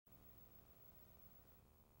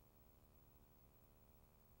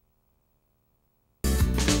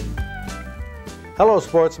Hello,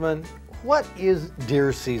 sportsmen. What is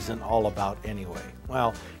deer season all about anyway?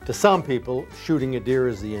 Well, to some people, shooting a deer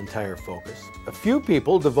is the entire focus. A few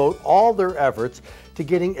people devote all their efforts to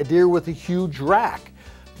getting a deer with a huge rack.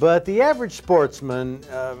 But the average sportsman,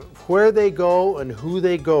 where they go and who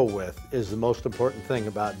they go with is the most important thing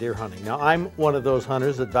about deer hunting. Now, I'm one of those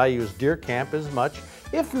hunters that values deer camp as much,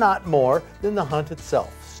 if not more, than the hunt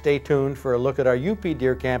itself. Stay tuned for a look at our UP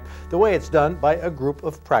Deer Camp, the way it's done by a group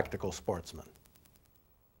of practical sportsmen.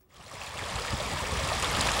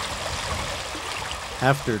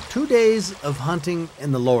 After 2 days of hunting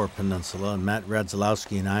in the Lower Peninsula, Matt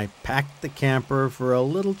Radzilowski and I packed the camper for a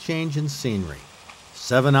little change in scenery.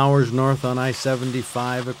 7 hours north on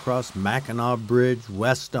I-75, across Mackinac Bridge,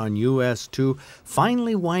 west on US 2,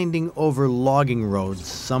 finally winding over logging roads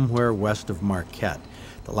somewhere west of Marquette.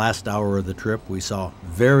 The last hour of the trip, we saw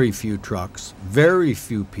very few trucks, very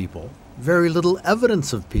few people, very little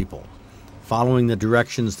evidence of people. Following the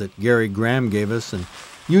directions that Gary Graham gave us and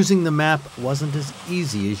using the map wasn't as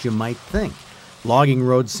easy as you might think. Logging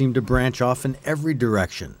roads seemed to branch off in every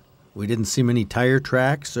direction. We didn't see many tire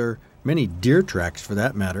tracks or many deer tracks for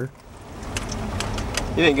that matter.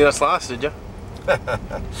 You didn't get us lost, did you?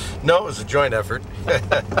 No, it was a joint effort.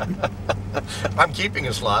 I'm keeping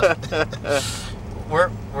us lost.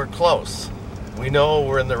 We're close. We know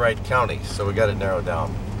we're in the right county, so we got to narrow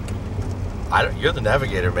down. You're the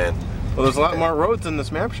navigator, man. Well, there's a lot more roads than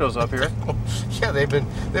this map shows up here. Yeah, they've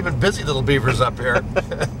been busy little beavers up here,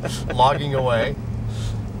 logging away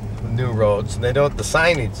new roads, and they don't. The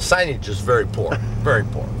signage is very poor, very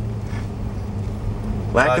poor.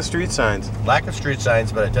 Lack of street signs. Lack of street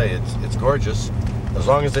signs, but I tell you, it's gorgeous. As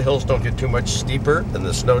long as the hills don't get too much steeper and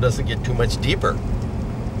the snow doesn't get too much deeper,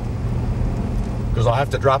 because I'll have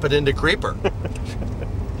to drop it into creeper.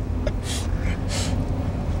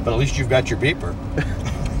 But at least you've got your beeper.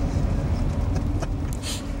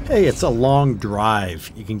 Hey, it's a long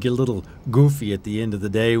drive. You can get a little goofy at the end of the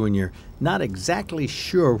day when you're not exactly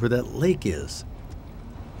sure where that lake is.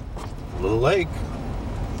 Little lake.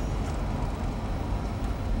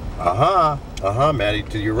 Maddie,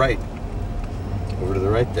 to your right. Over to the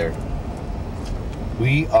right there.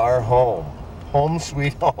 We are home. Home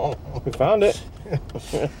sweet home. We found it.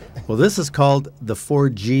 Well, this is called the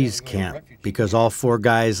 4Gs camp because all four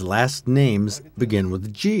guys' last names begin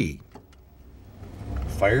with G.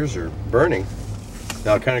 Fires are burning.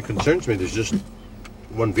 Now it kind of concerns me. There's just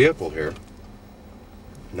one vehicle here.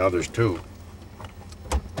 Now there's two.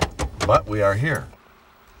 But we are here.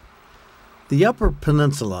 The Upper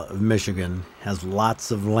Peninsula of Michigan has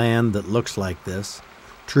lots of land that looks like this.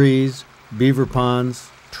 Trees, beaver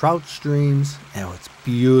ponds, trout streams. Oh, it's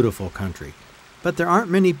beautiful country. But there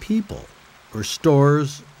aren't many people, or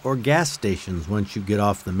stores, or gas stations once you get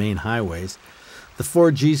off the main highways. The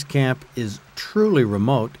 4Gs camp is truly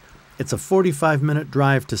remote. It's a 45-minute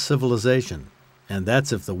drive to civilization, and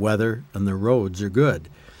that's if the weather and the roads are good.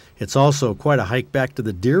 It's also quite a hike back to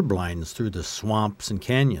the deer blinds through the swamps and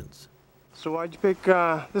canyons. So why'd you pick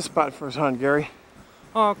this spot for us hunt, Gary?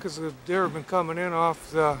 Oh, because the deer have been coming in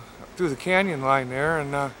through the canyon line there,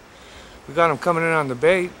 and we got them coming in on the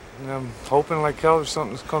bait, and I'm hoping like hell there's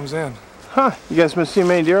something that comes in. Huh, you guys been seeing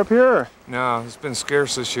many deer up here? Or? No, it's been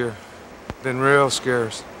scarce this year. Been real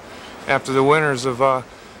scarce. After the winters of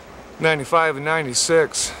 95 and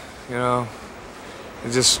 96, you know, it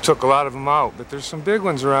just took a lot of them out. But there's some big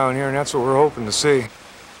ones around here, and that's what we're hoping to see.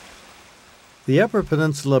 The Upper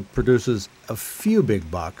Peninsula produces a few big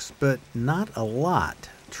bucks, but not a lot.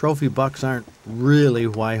 Trophy bucks aren't really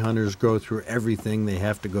why hunters go through everything they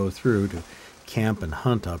have to go through to camp and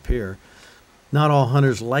hunt up here. Not all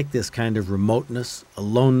hunters like this kind of remoteness,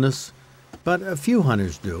 aloneness, but a few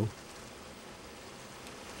hunters do.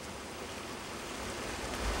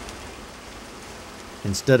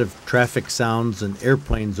 Instead of traffic sounds and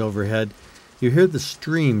airplanes overhead, you hear the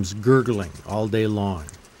streams gurgling all day long.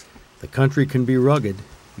 The country can be rugged.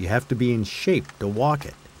 You have to be in shape to walk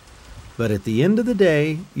it. But at the end of the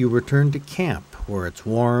day, you return to camp where it's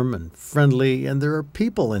warm and friendly and there are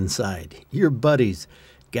people inside, your buddies,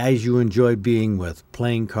 guys you enjoy being with,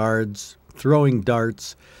 playing cards, throwing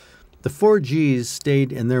darts. The 4Gs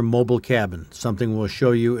stayed in their mobile cabin, something we'll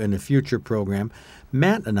show you in a future program.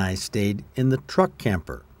 Matt and I stayed in the truck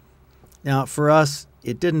camper. Now, for us,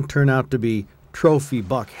 it didn't turn out to be trophy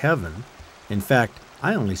buck heaven. In fact,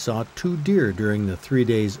 I only saw 2 deer during the 3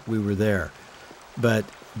 days we were there. But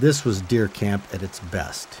this was deer camp at its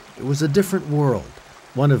best. It was a different world,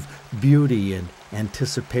 one of beauty and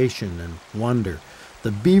anticipation and wonder.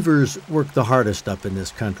 The beavers work the hardest up in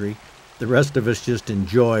this country. The rest of us just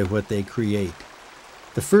enjoy what they create.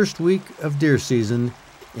 The first week of deer season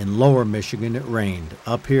In lower Michigan, it rained.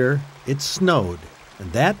 Up here, it snowed.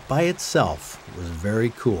 And that by itself was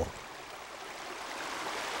very cool.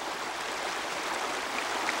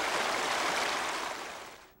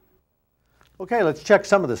 Okay, let's check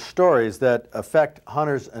some of the stories that affect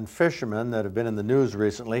hunters and fishermen that have been in the news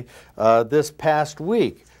recently. This past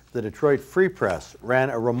week, the Detroit Free Press ran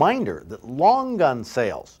a reminder that long gun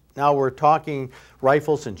sales, now we're talking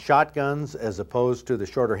rifles and shotguns as opposed to the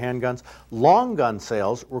shorter handguns, long gun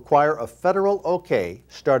sales require a federal okay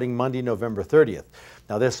starting Monday, November 30th.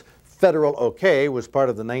 Now this federal okay was part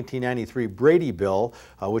of the 1993 Brady Bill,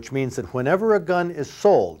 which means that whenever a gun is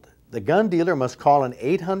sold, the gun dealer must call an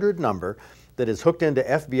 800 number that is hooked into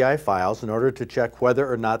FBI files in order to check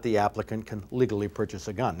whether or not the applicant can legally purchase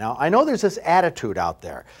a gun. Now, I know there's this attitude out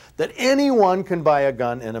there that anyone can buy a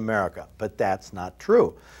gun in America, but that's not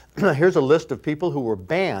true. Here's a list of people who were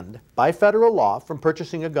banned by federal law from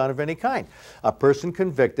purchasing a gun of any kind. A person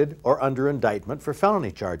convicted or under indictment for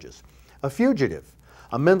felony charges, a fugitive,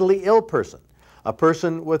 a mentally ill person, a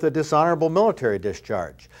person with a dishonorable military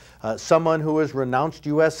discharge, someone who has renounced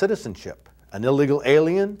U.S. citizenship, an illegal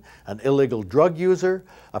alien, an illegal drug user,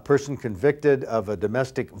 a person convicted of a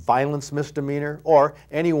domestic violence misdemeanor, or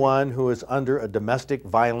anyone who is under a domestic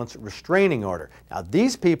violence restraining order. Now,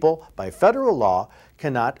 these people, by federal law,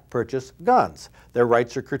 cannot purchase guns. Their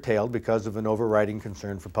rights are curtailed because of an overriding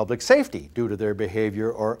concern for public safety due to their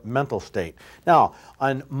behavior or mental state. Now,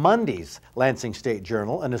 on Monday's Lansing State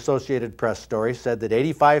Journal, an Associated Press story said that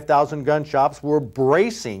 85,000 gun shops were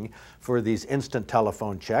bracing for these instant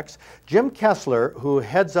telephone checks. Jim Kessler, who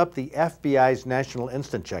heads up the FBI's National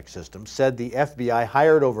Instant Check System, said the FBI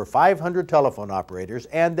hired over 500 telephone operators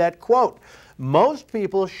and that, quote, most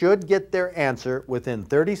people should get their answer within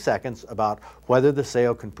 30 seconds about whether the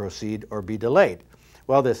sale can proceed or be delayed.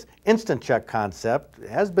 Well, this instant check concept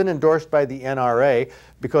has been endorsed by the NRA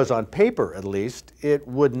because on paper, at least, it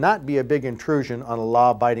would not be a big intrusion on a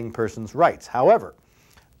law-abiding person's rights. However,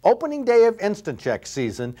 opening day of instant check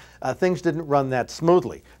season, things didn't run that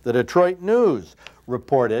smoothly. The Detroit News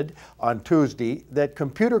reported on Tuesday that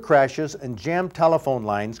computer crashes and jammed telephone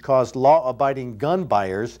lines caused law-abiding gun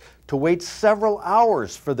buyers to wait several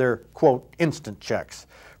hours for their, quote, instant checks.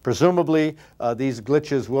 Presumably, these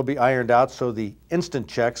glitches will be ironed out so the instant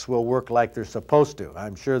checks will work like they're supposed to.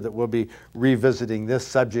 I'm sure that we'll be revisiting this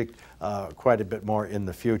subject quite a bit more in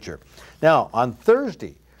the future. Now, on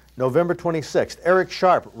Thursday, November 26th, Eric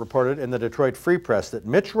Sharp reported in the Detroit Free Press that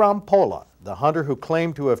Mitch Rampolla, the hunter who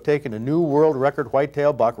claimed to have taken a new world record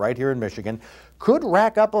whitetail buck right here in Michigan, could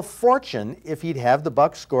rack up a fortune if he'd have the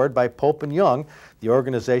buck scored by Pope & Young, the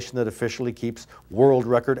organization that officially keeps world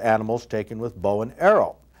record animals taken with bow and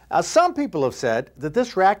arrow. Now, some people have said that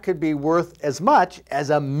this rack could be worth as much as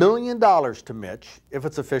 $1 million to Mitch if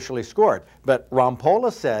it's officially scored. But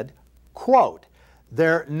Rampolla said, quote,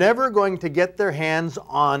 they're never going to get their hands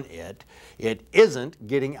on it. It isn't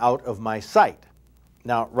getting out of my sight.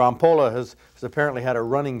 Now, Rampolla has apparently had a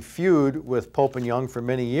running feud with Pope & Young for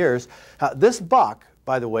many years. This buck,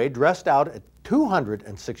 by the way, dressed out at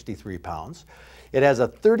 263 pounds. It has a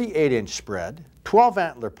 38-inch spread, 12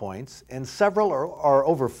 antler points, and several are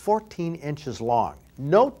over 14 inches long.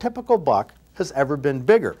 No typical buck has ever been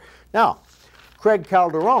bigger. Now, Craig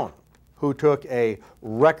Calderon, who took a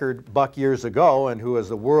record buck years ago and who is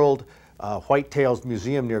the World Whitetails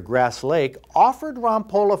Museum near Grass Lake, offered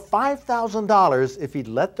Rampolla $5,000 if he'd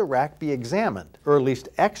let the rack be examined, or at least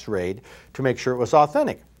x-rayed, to make sure it was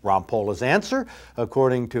authentic. Rampolla's answer,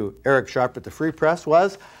 according to Eric Sharp at the Free Press,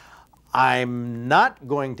 was, I'm not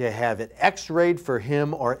going to have it x-rayed for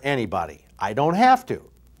him or anybody. I don't have to.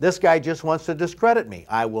 This guy just wants to discredit me.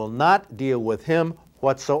 I will not deal with him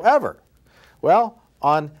whatsoever. Well,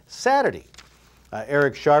 on Saturday,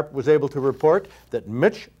 Eric Sharp was able to report that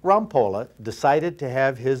Mitch Rampolla decided to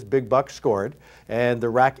have his big buck scored and the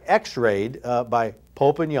rack x-rayed by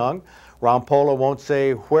Pope & Young. Rampolla won't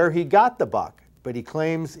say where he got the buck, but he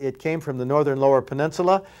claims it came from the northern lower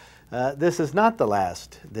peninsula. This is not the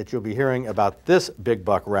last that you'll be hearing about this big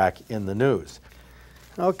buck rack in the news.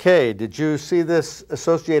 Okay, did you see this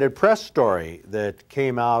Associated Press story that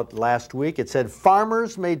came out last week? It said,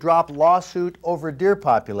 farmers may drop lawsuit over deer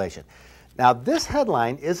population. Now, this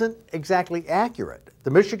headline isn't exactly accurate.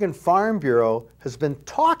 The Michigan Farm Bureau has been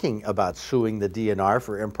talking about suing the DNR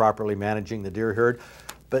for improperly managing the deer herd,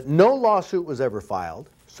 but no lawsuit was ever filed,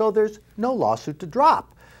 so there's no lawsuit to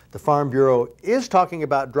drop. The Farm Bureau is talking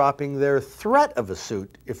about dropping their threat of a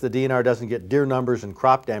suit if the DNR doesn't get deer numbers and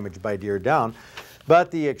crop damage by deer down. But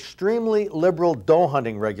the extremely liberal doe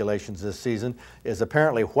hunting regulations this season is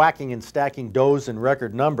apparently whacking and stacking does in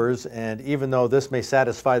record numbers, and even though this may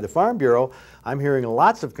satisfy the Farm Bureau, I'm hearing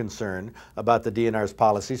lots of concern about the DNR's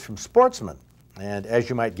policies from sportsmen. And as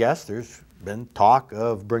you might guess, there's been talk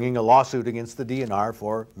of bringing a lawsuit against the DNR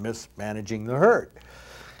for mismanaging the herd.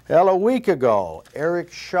 Well, a week ago,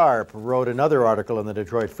 Eric Sharp wrote another article in the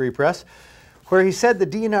Detroit Free Press where he said the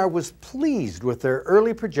DNR was pleased with their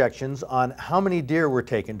early projections on how many deer were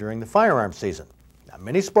taken during the firearm season. Now,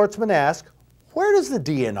 many sportsmen ask, where does the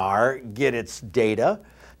DNR get its data?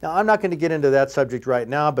 Now, I'm not going to get into that subject right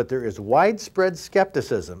now, but there is widespread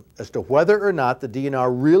skepticism as to whether or not the DNR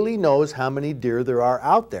really knows how many deer there are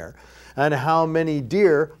out there and how many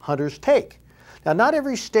deer hunters take. Now, not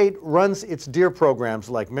every state runs its deer programs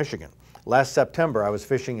like Michigan. Last September, I was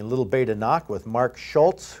fishing in Little Bay de Noc with Mark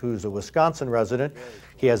Schultz, who's a Wisconsin resident.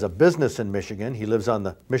 He has a business in Michigan. He lives on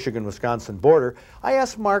the Michigan-Wisconsin border. I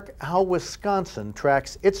asked Mark how Wisconsin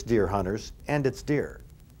tracks its deer hunters and its deer.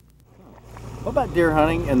 What about deer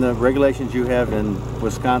hunting and the regulations you have in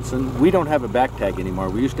Wisconsin? We don't have a back tag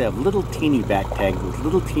anymore. We used to have little teeny back tags with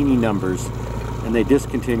little teeny numbers, and they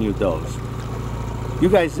discontinued those. You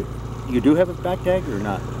guys, you do have a back tag or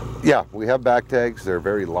not? Yeah, we have back tags. They're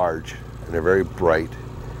very large and they're very bright.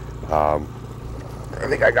 I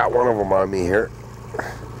think I got one of them on me here.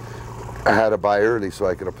 I had to buy early so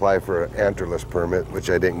I could apply for an antlerless permit, which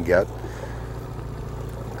I didn't get.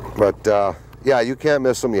 But yeah, you can't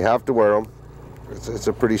miss them. You have to wear them. It's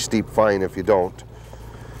a pretty steep fine if you don't.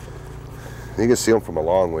 You can see them from a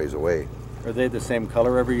long ways away. Are they the same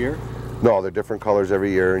color every year? No, they're different colors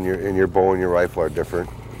every year, and your bow and your rifle are different.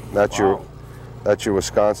 That's wow. That's your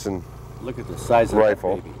Wisconsin. Look at the size of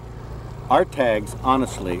rifle. That baby. Our tags,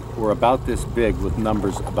 honestly, were about this big with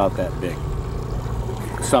numbers about that big.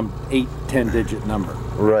 Some 8-10 digit number.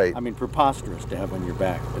 Right. I mean, preposterous to have on your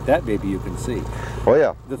back, but that baby you can see. Oh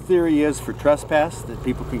yeah. The theory is for trespass that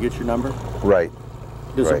people can get your number? Right.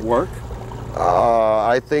 Does it work?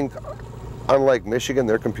 I think, unlike Michigan,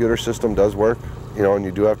 their computer system does work. You know, and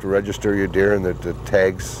you do have to register your deer, and the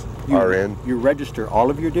tags are in. You register all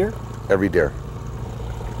of your deer? Every deer.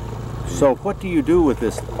 So what do you do with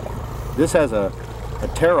this? This has a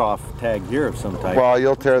tear-off tag here of some type. Well,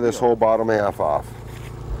 you'll tear this whole bottom half off.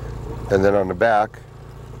 And then on the back,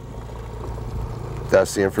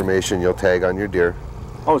 that's the information you'll tag on your deer.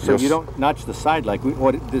 Oh, so you don't notch the side like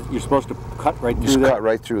you're supposed to cut right through there? Just cut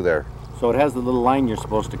right through there. So it has the little line you're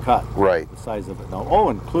supposed to cut. Right. The size of it. No. Oh,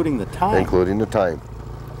 including the time. Including the time.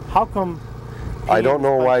 How come? I don't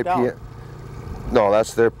know why. No,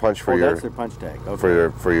 that's their punch for your. That's their punch tag.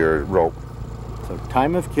 Okay. For your rope. So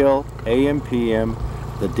time of kill, AM, PM,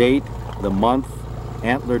 the date, the month,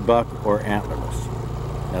 antlered buck or antlerless.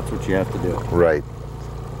 That's what you have to do. Right.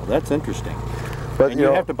 Well, that's interesting. But and you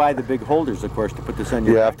have to buy the big holders, of course, to put this on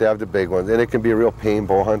your. You have to have the big ones, and it can be a real pain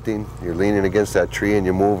bow hunting. You're leaning against that tree and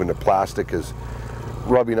you move, and the plastic is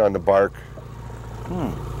rubbing on the bark.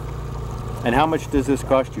 And how much does this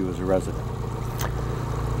cost you as a resident?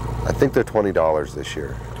 I think they're $20 this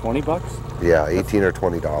year. 20 bucks? Yeah, 18 or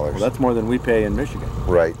 $20. Well, that's more than we pay in Michigan.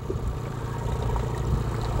 Right.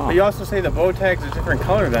 But you also say the bow tag's a different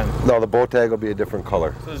color then. No, the bow tag will be a different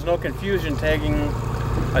color. So there's no confusion tagging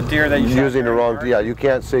a deer that you're using the wrong. Yeah, you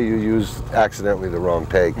can't say you used accidentally the wrong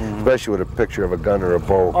tag, especially with a picture of a gun or a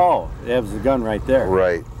bow. Oh, it has the gun right there.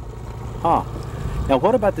 Right. Huh. Now,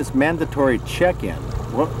 what about this mandatory check-in?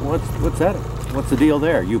 What's that? What's the deal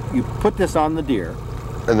there? You put this on the deer,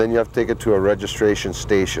 and then you have to take it to a registration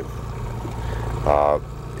station.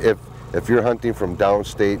 If you're hunting from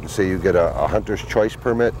downstate and say you get a hunter's choice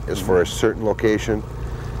permit, is for a certain location.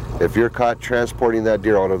 If you're caught transporting that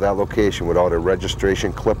deer out of that location without a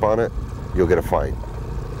registration clip on it, you'll get a fine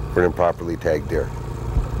for an improperly tagged deer.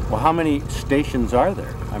 Well, how many stations are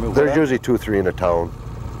there? I mean, there's usually 2 or 3 in a town.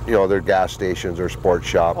 You know, they're gas stations or sports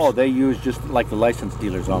shops. Oh, they use just like the license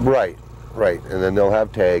dealers on. Right, right. And then they'll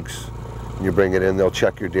have tags. You bring it in, they'll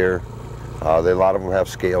check your deer. A lot of them have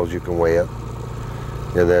scales, you can weigh it.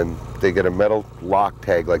 And then they get a metal lock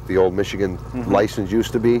tag like the old Michigan license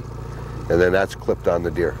used to be, and then that's clipped on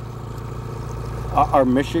the deer. Are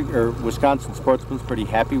Michigan or Wisconsin sportsmen pretty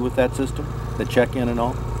happy with that system, the check-in and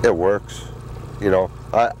all? It works. You know,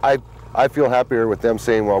 I feel happier with them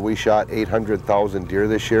saying, well, we shot 800,000 deer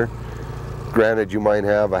this year. Granted, you might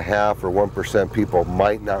have a half or 1% people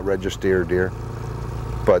might not register your deer,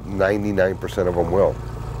 but 99% of them will.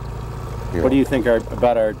 What do you think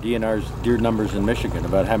about our DNR's deer numbers in Michigan,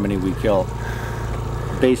 about how many we kill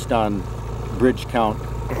based on bridge count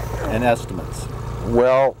and estimates?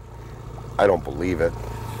 Well, I don't believe it.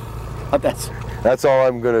 That's That's all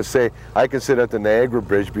I'm going to say. I can sit at the Niagara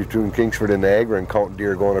Bridge between Kingsford and Niagara and count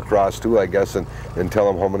deer going across too, I guess, and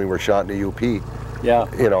tell them how many were shot in the UP.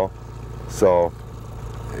 Yeah. You know, so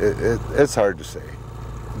it's hard to say.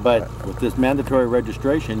 But with this mandatory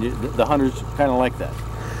registration, the hunters kind of like that.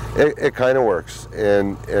 It kind of works,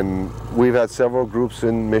 and we've had several groups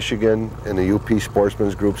in Michigan and the UP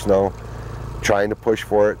Sportsman's groups now trying to push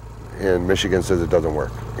for it, and Michigan says it doesn't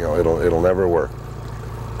work. You know, it'll never work.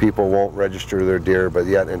 People won't register their deer, but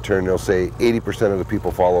yet in turn they'll say 80% of the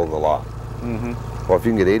people follow the law. Mm-hmm. Well, if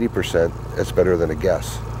you can get 80%, it's better than a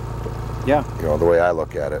guess. Yeah. You know, the way I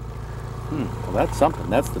look at it. Well, that's something.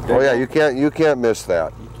 That's the big Oh yeah, you can't miss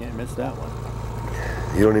that. You can't miss that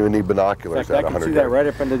one. You don't even need binoculars In fact, at I can 100 see that yards. right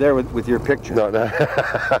up under there with your picture. No, no.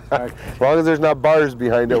 As long as there's not bars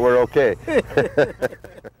behind it, we're okay.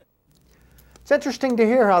 It's interesting to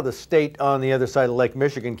hear how the state on the other side of Lake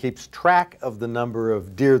Michigan keeps track of the number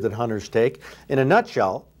of deer that hunters take. In a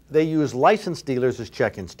nutshell, they use licensed dealers as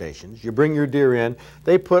check-in stations. You bring your deer in,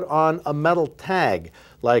 they put on a metal tag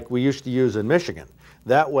like we used to use in Michigan.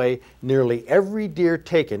 That way, nearly every deer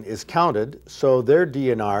taken is counted, so their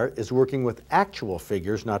DNR is working with actual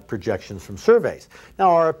figures, not projections from surveys. Now,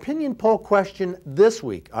 our opinion poll question this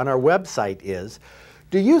week on our website is,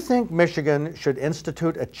 do you think Michigan should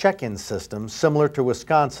institute a check-in system similar to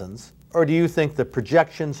Wisconsin's, or do you think the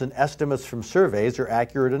projections and estimates from surveys are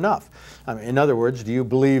accurate enough? In other words, do you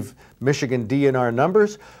believe Michigan DNR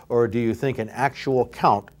numbers, or do you think an actual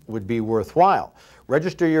count would be worthwhile?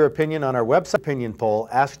 Register your opinion on our website. Opinion poll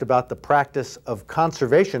asked about the practice of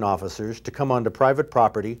conservation officers to come onto private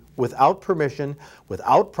property without permission,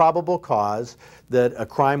 without probable cause that a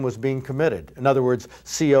crime was being committed. In other words,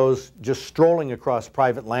 COs just strolling across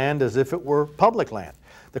private land as if it were public land.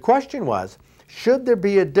 The question was, should there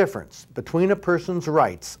be a difference between a person's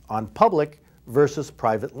rights on public versus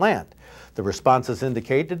private land? The responses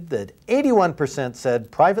indicated that 81% said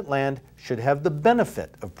private land should have the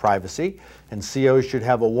benefit of privacy, and COs should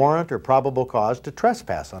have a warrant or probable cause to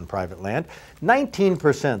trespass on private land.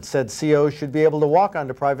 19% said COs should be able to walk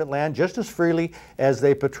onto private land just as freely as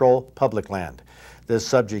they patrol public land. This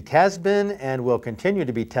subject has been and will continue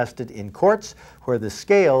to be tested in courts where the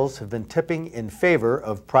scales have been tipping in favor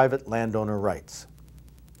of private landowner rights.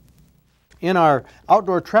 In our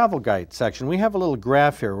outdoor travel guide section, we have a little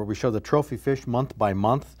graph here where we show the trophy fish month by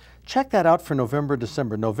month. Check that out for November,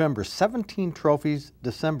 December. November, 17 trophies.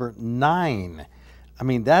 December, 9. I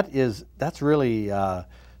mean, that's really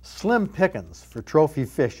slim pickings for trophy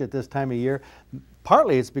fish at this time of year.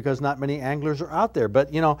 Partly it's because not many anglers are out there,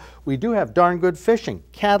 but you know, we do have darn good fishing.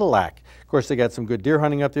 Cadillac, of course, they got some good deer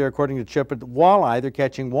hunting up there according to Chip. But walleye, they're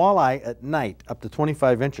catching walleye at night up to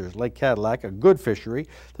 25 inches. Lake Cadillac, a good fishery.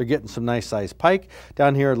 They're getting some nice sized pike.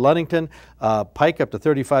 Down here at Ludington, pike up to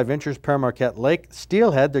 35 inches, Paramarquette Lake.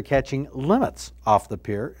 Steelhead, they're catching limits off the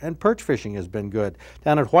pier, and perch fishing has been good.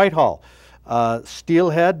 Down at Whitehall,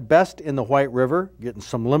 steelhead, best in the White River, getting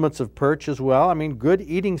some limits of perch as well. I mean, good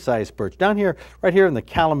eating size perch. Down here, right here in the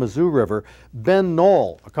Kalamazoo River, Ben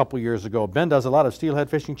Knoll a couple years ago. Ben does a lot of steelhead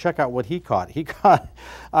fishing. Check out what he caught. He caught,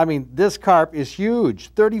 I mean, this carp is huge,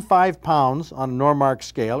 35 pounds on a Normark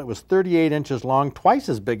scale. It was 38 inches long, twice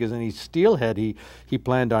as big as any steelhead he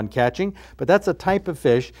planned on catching. But that's a type of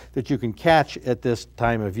fish that you can catch at this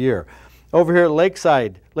time of year. Over here at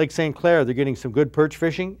Lakeside, Lake St. Clair, they're getting some good perch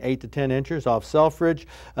fishing, 8 to 10 inches off Selfridge.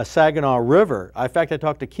 Saginaw River, in fact, I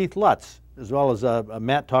talked to Keith Lutz, as well as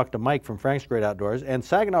Matt talked to Mike from Frank's Great Outdoors, and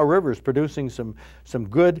Saginaw River is producing some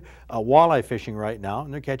good walleye fishing right now,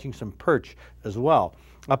 and they're catching some perch as well.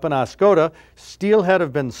 Up in Oscoda, steelhead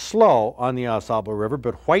have been slow on the Osable River,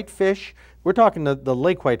 but whitefish, we're talking the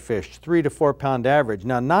lake whitefish, 3 to 4 pound average.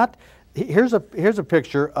 Now, here's a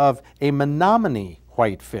picture of a Menominee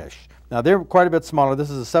whitefish. Now, they're quite a bit smaller. This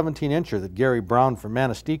is a 17-incher that Gary Brown from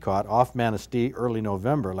Manistee caught off Manistee early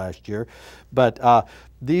November last year. But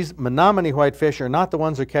these Menominee whitefish are not the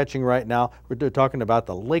ones they're catching right now. We're talking about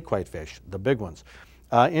the lake whitefish, the big ones.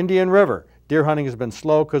 Indian River, deer hunting has been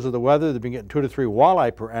slow because of the weather. They've been getting 2 to 3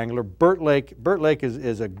 walleye per angler. Burt Lake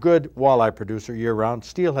is a good walleye producer year-round.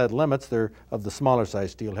 Steelhead limits, they're of the smaller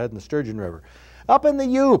size steelhead in the Sturgeon River. Up in the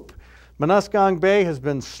Yup, Muskogee Bay has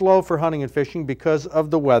been slow for hunting and fishing because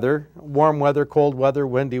of the weather. Warm weather, cold weather,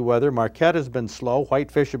 windy weather. Marquette has been slow.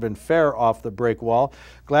 Whitefish have been fair off the break wall.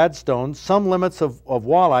 Gladstone, some limits of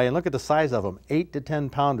walleye, and look at the size of them, 8 to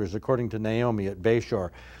 10 pounders according to Naomi at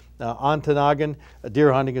Bayshore. Ontonagon,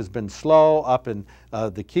 deer hunting has been slow up in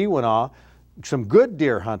the Keweenaw. some good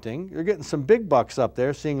deer hunting. You're getting some big bucks up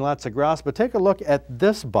there, seeing lots of grouse. But take a look at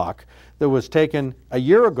this buck that was taken a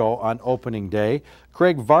year ago on opening day.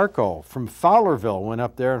 Craig Varco from Fowlerville went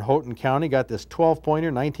up there in Houghton County, got this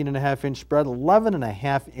 12-pointer, 19.5-inch spread,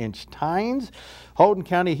 11.5-inch tines. Houghton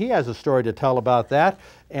County, he has a story to tell about that.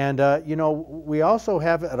 And, you know, we also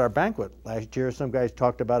have at our banquet last year, some guys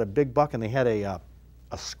talked about a big buck, and they had a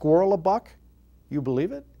squirrel a buck. You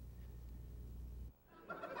believe it?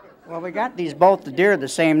 Well, we got both the deer the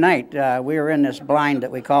same night. We were in this blind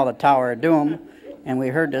that we call the Tower of Doom, and we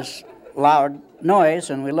heard this loud noise,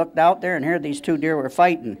 and we looked out there, and here these two deer were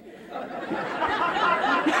fighting.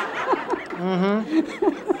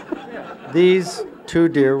 These two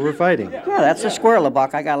deer were fighting. Yeah, that's a squirrel a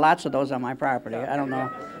buck. I got lots of those on my property. I don't know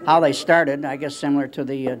how they started. I guess similar to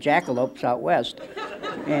the jackalopes out west.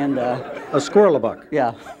 And a squirrel a buck.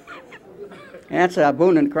 Yeah. That's a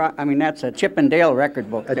Boone and that's a Chip and Dale record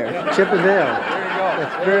book there. Chip and Dale.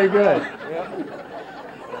 There you go. That's very good.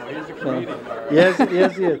 He's a comedian. Yes, he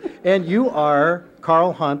is. And you are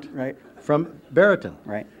Carl Hunt, Right. from Barreton.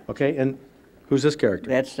 Right. Okay, and who's this character?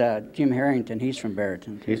 That's Jim Harrington. He's from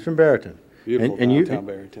Barreton. He's from Barreton. Beautiful downtown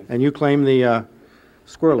Barrington. And you claim the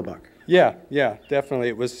squirrel a buck. Yeah, definitely.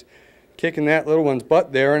 It was kicking that little one's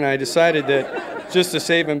butt there, and I decided that just to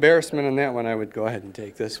save embarrassment on that one, I would go ahead and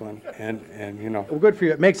take this one. And you know. Well, good for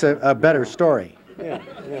you. It makes a better story. Yeah.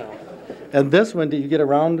 And this one, did you get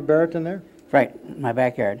around Barreton there? Right, my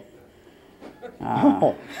backyard.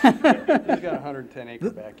 Oh. He's got a 110-acre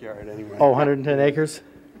backyard anyway. Oh, 110 acres?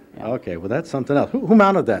 Yeah. Okay, well, that's something else. Who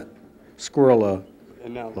mounted that squirrel?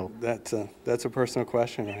 And now that's a personal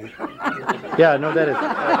question, right? Yeah, no, that is.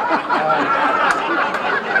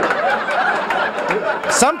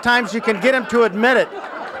 Sometimes you can get him to admit it.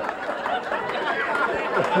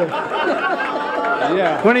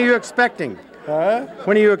 Yeah. When are you expecting? Huh?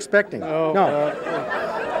 When are you expecting? Oh, No.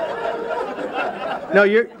 No,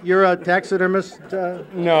 you're a taxidermist?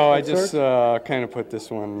 No, I of just sorts? kind of put this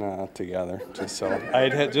one together just so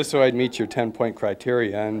I'd meet your 10-point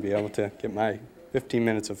criteria and be able to get my 15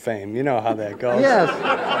 minutes of fame. You know how that goes. Yes.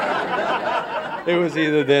 It was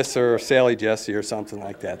either this or Sally Jesse or something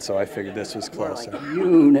like that, so I figured this was closer.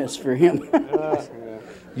 Eunice for him.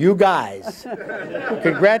 You guys.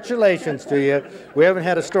 Congratulations to you. We haven't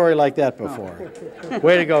had a story like that before.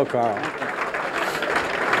 Way to go, Carl.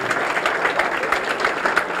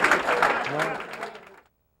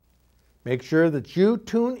 Make sure that you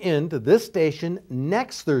tune in to this station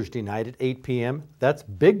next Thursday night at 8 p.m. That's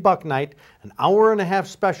Big Buck Night, an hour-and-a-half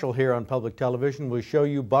special here on public television. We'll show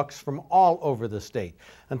you bucks from all over the state.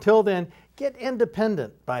 Until then, get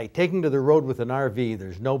independent by taking to the road with an RV.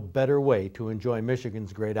 There's no better way to enjoy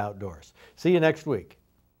Michigan's great outdoors. See you next week.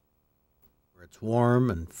 It's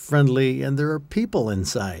warm and friendly, and there are people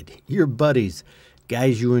inside. Your buddies,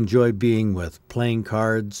 guys you enjoy being with, playing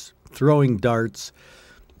cards, throwing darts.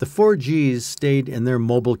 The 4Gs stayed in their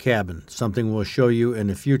mobile cabin, something we'll show you in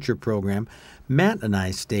a future program. Matt and I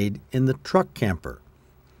stayed in the truck camper.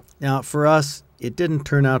 Now, for us, it didn't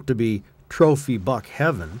turn out to be trophy buck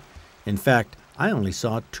heaven. In fact, I only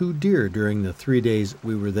saw 2 deer during the 3 days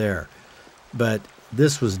we were there. But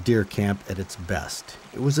this was deer camp at its best.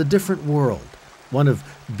 It was a different world, one of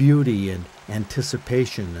beauty and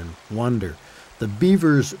anticipation and wonder. The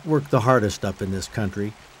beavers work the hardest up in this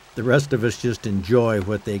country. The rest of us just enjoy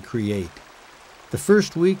what they create. The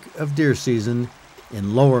first week of deer season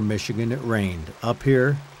in lower Michigan, it rained. Up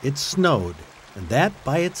here, it snowed, and that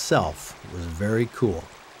by itself was very cool.